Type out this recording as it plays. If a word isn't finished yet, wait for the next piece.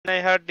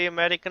I heard the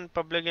American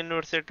public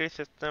university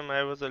system,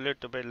 I was a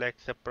little bit like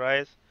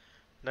surprised.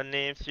 The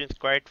name seems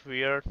quite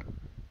weird.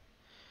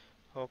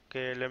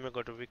 Okay, let me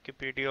go to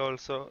Wikipedia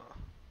also.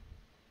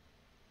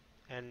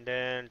 And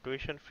then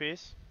tuition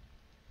fees.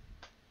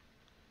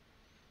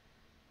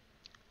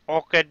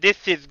 Okay,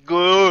 this is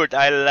good.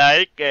 I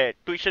like it.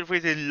 Tuition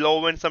fees is low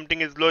when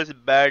something is low is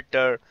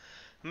better.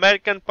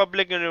 American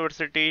public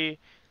university.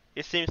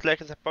 It seems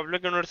like it's a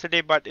public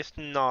university, but it's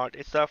not.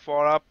 It's a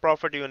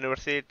for-profit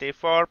university.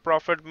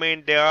 For-profit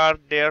means they are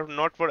there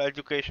not for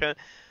education.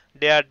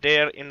 They are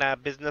there in a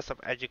business of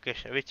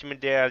education, which means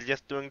they are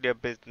just doing their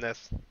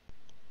business.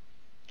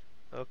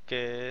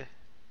 Okay.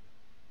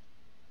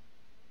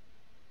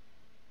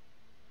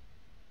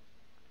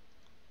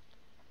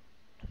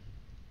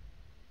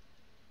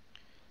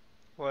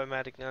 For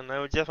American,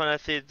 I just wanna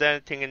see is there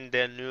anything in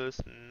their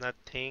news.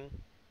 Nothing.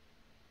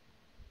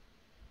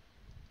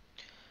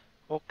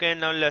 Okay,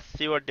 now let's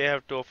see what they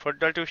have to offer.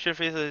 The tuition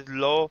fees is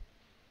low,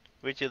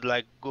 which is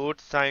like good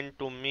sign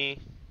to me.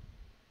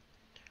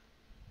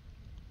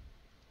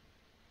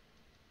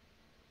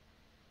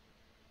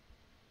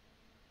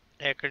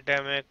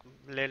 Academic,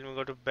 let me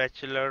go to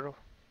bachelor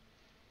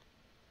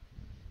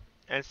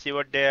and see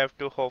what they have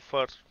to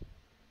offer.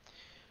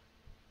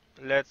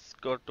 Let's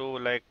go to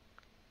like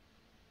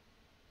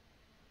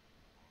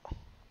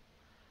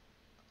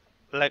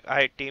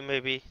IT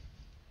maybe.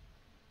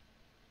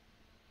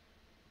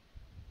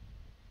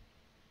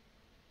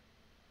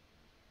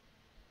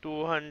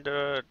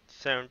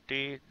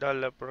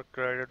 $270 per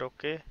credit,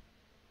 okay.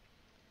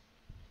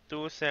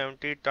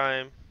 270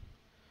 time.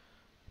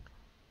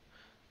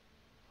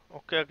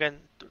 Okay, again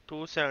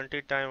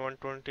 270 time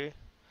 120.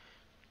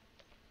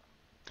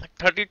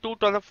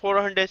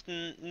 32,400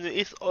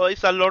 is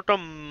a lot of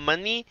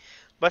money,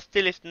 but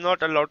still it's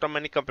not a lot of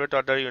money compared to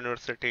other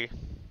university.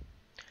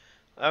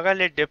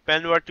 Again, it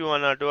depends what you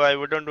wanna do. I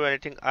wouldn't do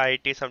anything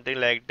IT, something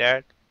like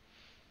that.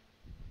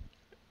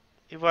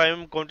 If I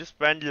am going to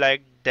spend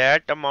like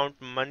that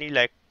amount money,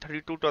 like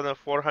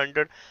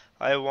 32,400,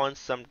 I want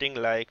something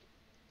like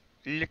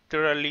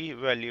literally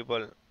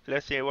valuable.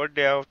 Let's see what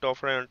they have to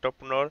offer an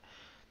entrepreneur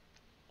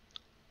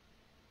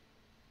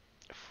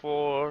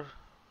for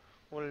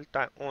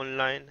full-time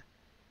online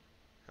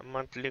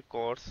monthly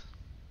course.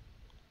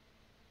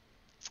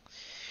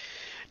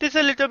 This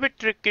is a little bit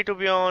tricky to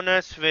be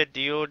honest with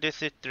you.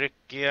 This is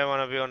tricky, I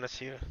wanna be honest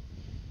here.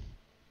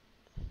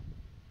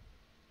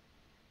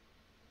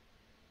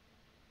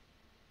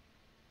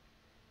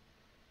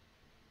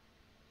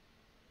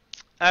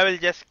 I will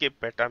just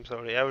skip it. I'm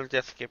sorry. I will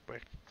just skip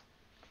it.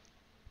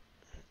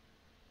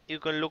 You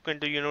can look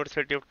into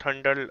University of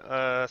Thunder,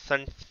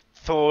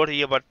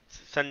 sorry about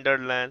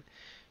Sunderland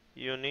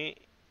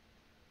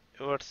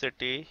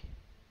University,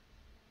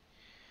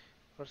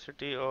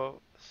 University of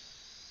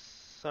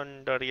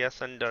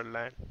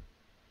Sunderland.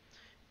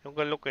 You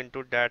can look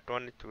into that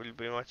one. It will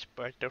be much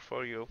better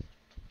for you.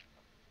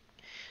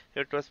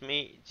 It was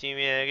me,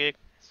 Jimmy Agik.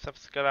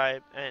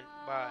 Subscribe and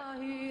bye.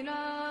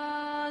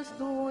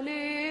 لست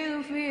للفردوس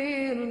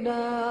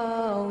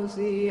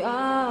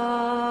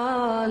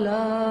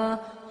أعلى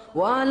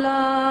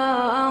ولا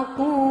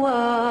أقوى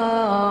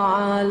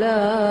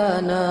على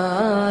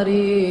نار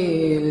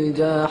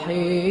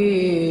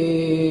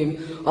الجحيم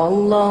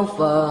الله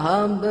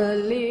فهب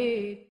لي